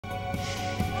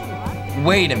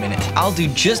Wait a minute. I'll do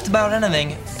just about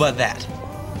anything but that.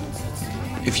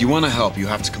 If you want to help, you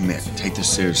have to commit. Take this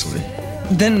seriously.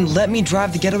 Then let me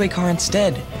drive the getaway car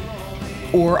instead.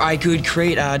 Or I could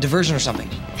create a diversion or something.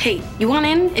 Hey, you want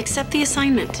in? Accept the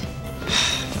assignment.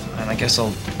 And I guess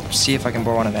I'll see if I can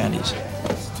borrow one of Andy's.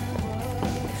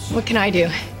 What can I do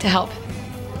to help?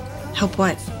 Help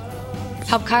what?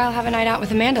 Help Kyle have a night out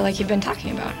with Amanda like you've been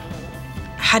talking about.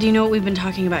 How do you know what we've been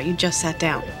talking about? You just sat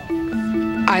down.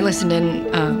 I listened in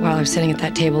while I was sitting at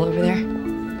that table over there.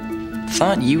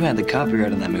 Thought you had the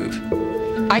copyright on that move.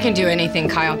 I can do anything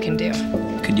Kyle can do.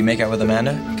 Could you make out with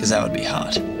Amanda? Because that would be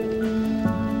hot.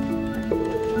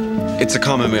 It's a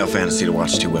common male fantasy to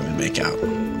watch two women make out.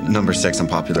 Number 6 on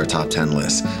popular top 10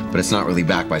 lists, but it's not really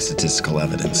backed by statistical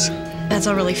evidence. That's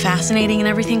all really fascinating and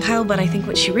everything, Kyle, but I think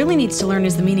what she really needs to learn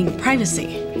is the meaning of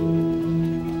privacy.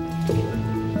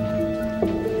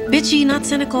 Bitchy, not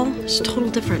cynical. There's a total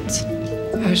difference.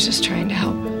 I was just trying to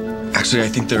help. Actually, I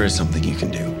think there is something you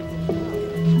can do.